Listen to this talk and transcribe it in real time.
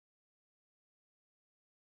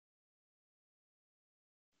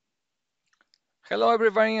Hello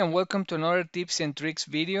everybody and welcome to another tips and tricks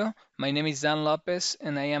video. My name is Dan Lopez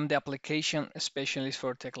and I am the application specialist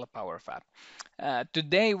for Tekla PowerFab.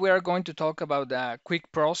 Today we are going to talk about a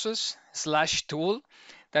quick process slash tool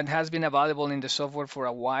that has been available in the software for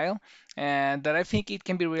a while and that I think it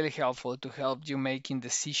can be really helpful to help you making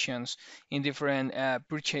decisions in different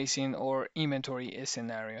purchasing or inventory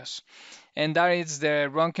scenarios. And that is the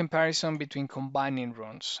run comparison between combining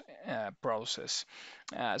runs process.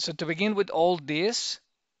 So to begin with all this,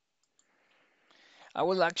 I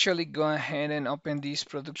will actually go ahead and open this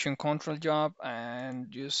production control job and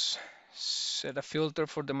just set a filter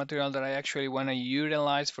for the material that I actually want to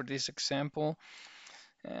utilize for this example.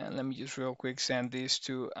 And let me just real quick send this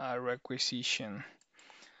to a requisition.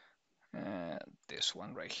 This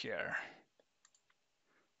one right here.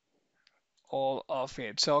 All of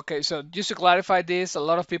it. So, okay, so just to clarify this, a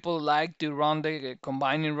lot of people like to run the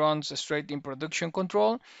combining runs straight in production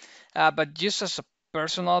control. But just as a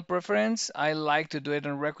personal preference, I like to do it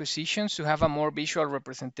in requisitions to have a more visual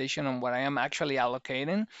representation on what I am actually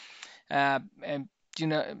allocating. And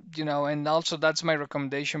and also that's my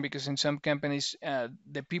recommendation because in some companies,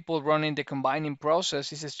 the people running the combining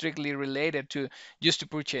process is strictly related to just to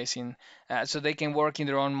purchasing, so they can work in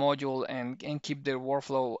their own module and keep their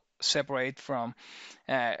workflow separate from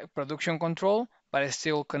production control, but it's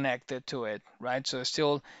still connected to it, right? So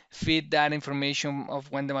still feed that information of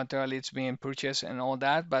when the material is being purchased and all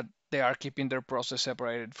that, but they are keeping their process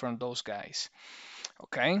separated from those guys.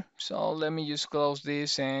 Okay, so let me just close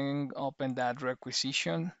this and open that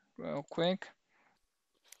requisition real quick.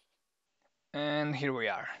 And here we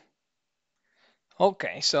are.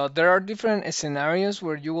 Okay, so there are different scenarios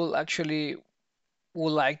where you will actually would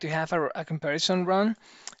like to have a comparison run.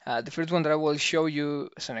 The first one that I will show you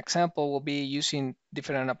as an example will be using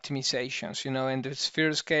different optimizations. In this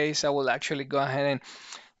first case, I will actually go ahead and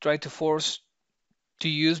try to force to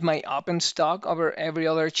use my open stock over every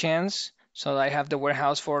other chance. So I have the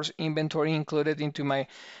warehouse force inventory included into my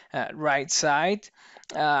right side.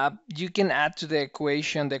 You can add to the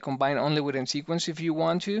equation the combine only within sequence if you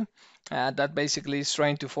want to. That basically is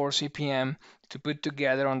trying to force EPM to put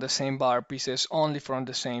together on the same bar pieces only from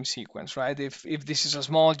the same sequence, right? If this is a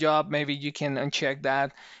small job, maybe you can uncheck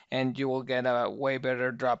that and you will get a way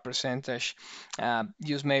better drop percentage.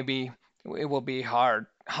 Use maybe it will be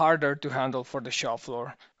harder to handle for the shop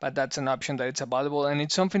floor, but that's an option that it's available, and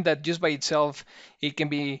it's something that just by itself it can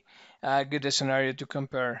be a good scenario to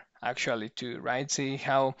compare actually to, right? See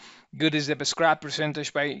how good is the scrap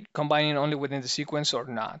percentage by combining only within the sequence or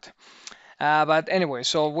not. But anyway,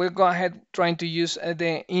 so we'll go ahead trying to use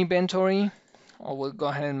the inventory. Or we'll go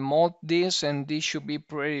ahead and mod this, and this should be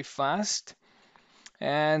pretty fast.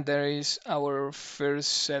 And there is our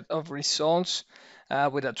first set of results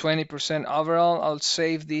with a 20% overall. I'll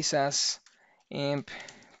save this as imp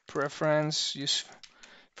preference just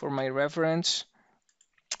for my reference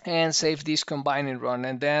and save this combining run.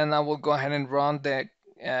 And then I will go ahead and run the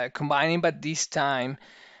combining, but this time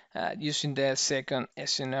using the second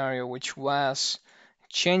scenario, which was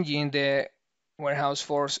changing the warehouse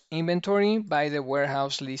force inventory by the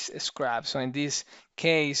warehouse list scrap. So in this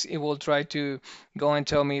case, it will try to go and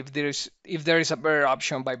tell me if there is a better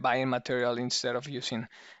option by buying material instead of using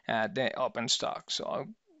the open stock. So I'll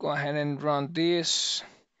go ahead and run this,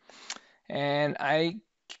 and I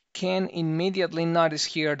can immediately notice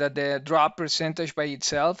here that the drop percentage by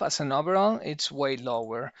itself as an overall, it's way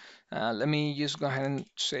lower. Let me just go ahead and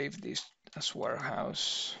save this as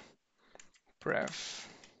warehouse pref.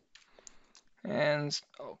 And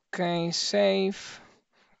okay, save.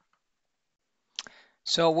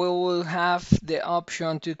 So we will have the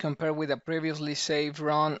option to compare with a previously saved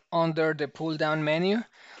run under the pull down menu.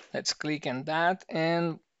 Let's click on that,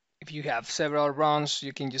 and if you have several runs,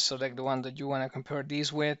 you can just select the one that you want to compare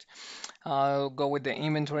this with. I'll go with the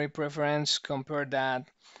inventory preference, compare that,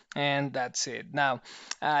 and that's it. Now,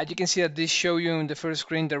 you can see that this show you in the first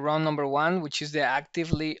screen the run number one, which is the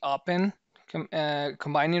actively open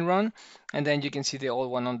combining run, and then you can see the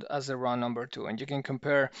old one as the run number two, and you can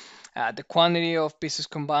compare the quantity of pieces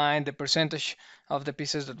combined, the percentage of the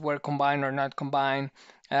pieces that were combined or not combined,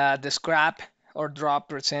 the scrap or drop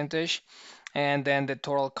percentage, and then the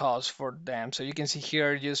total cost for them. So you can see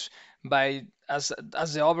here just by as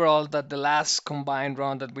the overall that the last combined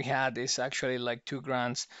run that we had is actually like 2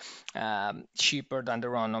 grams cheaper than the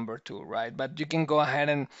run number two, right? But you can go ahead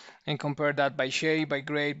and compare that by shade, by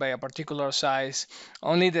grade, by a particular size.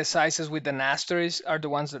 Only the sizes with an asterisk are the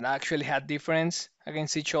ones that actually had difference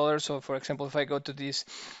against each other. So for example, if I go to this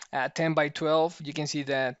 10 by 12, you can see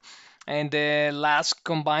that in the last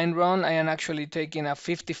combined run, I am actually taking a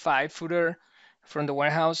 55 footer from the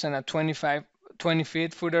warehouse and a 20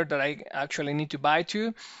 feet footer that I actually need to buy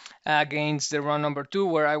to, against the run number 2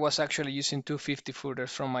 where I was actually using 250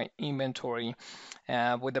 footers from my inventory,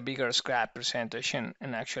 with a bigger scrap percentage and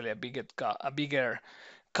actually a bigger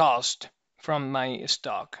cost from my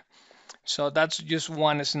stock. So that's just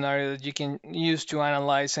one scenario that you can use to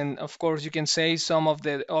analyze. And of course, you can save some of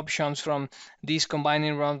the options from these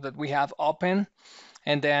combining runs that we have open,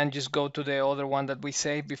 and then just go to the other one that we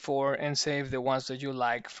saved before and save the ones that you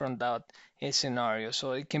like from that scenario.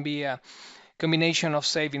 So it can be a combination of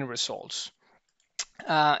saving results.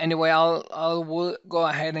 Anyway, I will go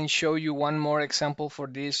ahead and show you one more example for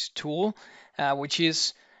this tool, which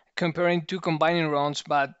is comparing two combining runs,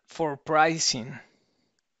 but for pricing.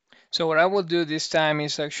 So what I will do this time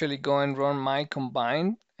is actually go and run my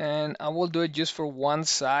combine, and I will do it just for one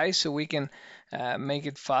size so we can make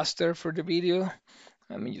it faster for the video.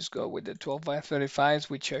 Let me just go with the 12 by 35s,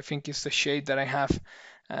 which I think is the shade that I have,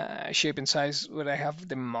 shape and size where I have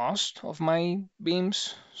the most of my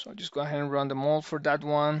beams. So I'll just go ahead and run the mold for that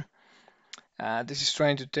one. This is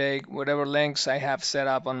trying to take whatever lengths I have set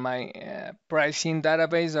up on my pricing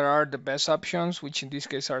database that are the best options, which in this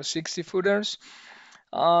case are 60 footers.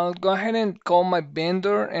 I'll go ahead and call my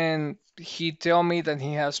vendor, and he tell me that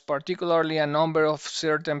he has particularly a number of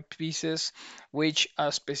certain pieces which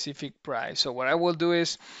a specific price. So what I will do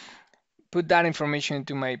is put that information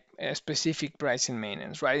into my specific pricing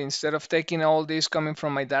maintenance, right? Instead of taking all this coming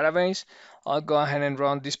from my database, I'll go ahead and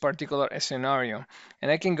run this particular scenario. And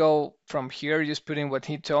I can go from here, just putting what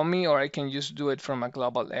he told me, or I can just do it from a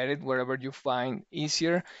global edit, wherever you find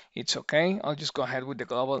easier. It's okay. I'll just go ahead with the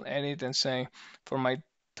global edit and say for my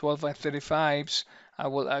 12 by 35s, I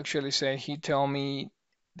will actually say he told me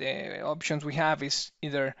the options we have is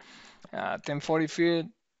either 1040 feet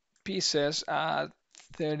pieces at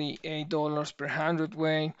 $38 per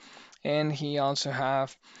hundredweight, and he also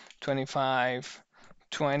have 25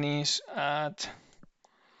 20s at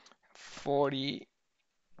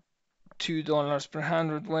 $42 per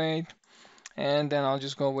hundredweight, and then I'll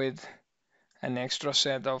just go with an extra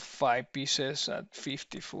set of 5 pieces at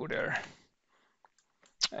 50 footer,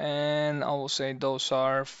 and I will say those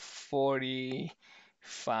are $45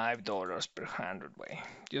 per hundredweight.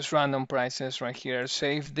 Just random prices right here.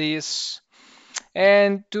 Save this.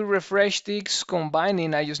 And to refresh this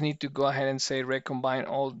combining, I just need to go ahead and say recombine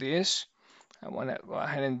all this. I want to go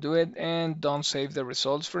ahead and do it, and don't save the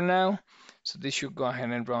results for now. So this should go ahead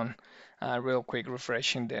and run real quick,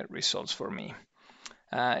 refreshing the results for me.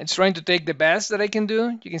 It's trying to take the best that I can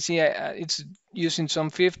do. You can see it's using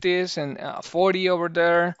some 50s and 40 over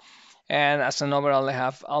there. And as an overall, I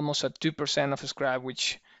have almost a 2% of scrap,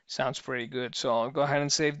 which sounds pretty good. So I'll go ahead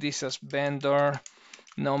and save this as vendor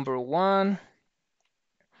number 1.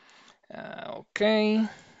 Okay,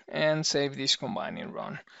 and save this combining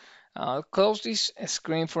run. I'll close this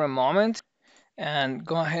screen for a moment and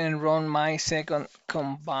go ahead and run my second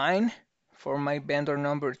combine for my vendor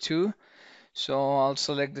number 2. So I'll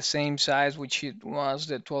select the same size, which it was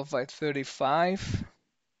the 12 by 35.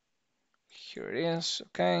 Here it is.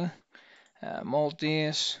 Okay, mold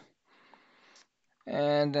this,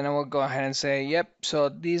 and then I will go ahead and say, yep, so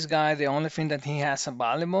this guy, the only thing that he has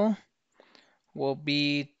available will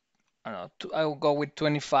be, I will go with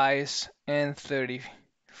 25s and 30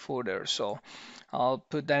 footers. So I'll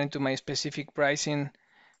put that into my specific pricing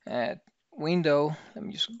window. Let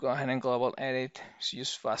me just go ahead and global edit. It's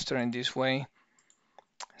just faster in this way.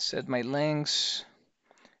 Set my lengths,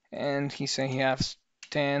 and he said he has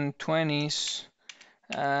 10 20s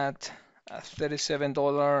at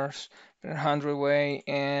 $37 per hundredweight,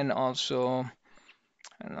 and also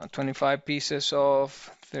 25 pieces of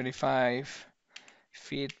 35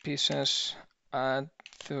 feet pieces at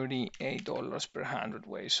 $38 per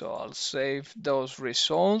hundredweight. So I'll save those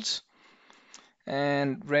results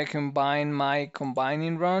and recombine my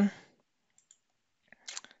combining run.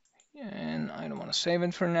 And I don't want to save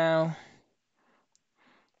it for now.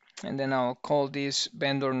 And then I'll call this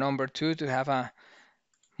vendor number 2 to have a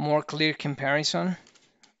more clear comparison.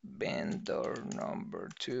 Vendor number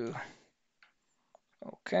 2.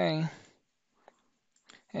 Okay.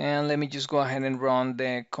 And let me just go ahead and run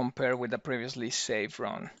the compare with the previously saved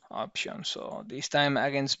run option. So this time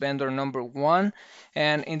against vendor number 1.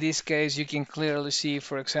 And in this case, you can clearly see,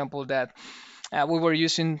 for example, that we were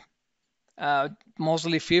using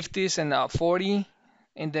mostly 50s and 40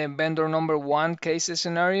 in the vendor number 1 case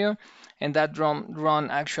scenario. And that run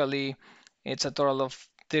actually, it's a total of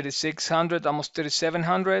 3,600, almost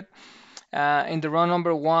 3,700. In the run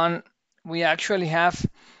number 1, we actually have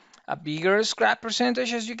a bigger scrap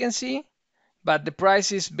percentage, as you can see. but the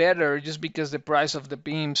price is better just because the price of the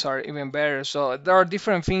beams are even better. So there are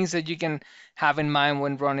different things that you can have in mind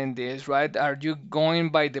when running this, right? Are you going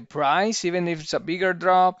by the price, even if it's a bigger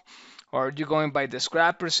drop, or are you going by the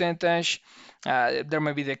scrap percentage? There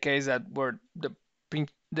may be the case that where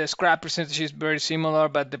the scrap percentage is very similar,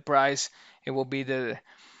 but the price it will be the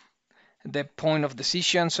point of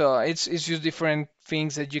decision. So it's just different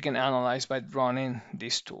things that you can analyze by running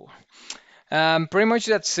this tool. Pretty much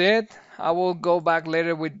that's it. I will go back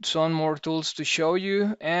later with some more tools to show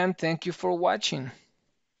you, and thank you for watching.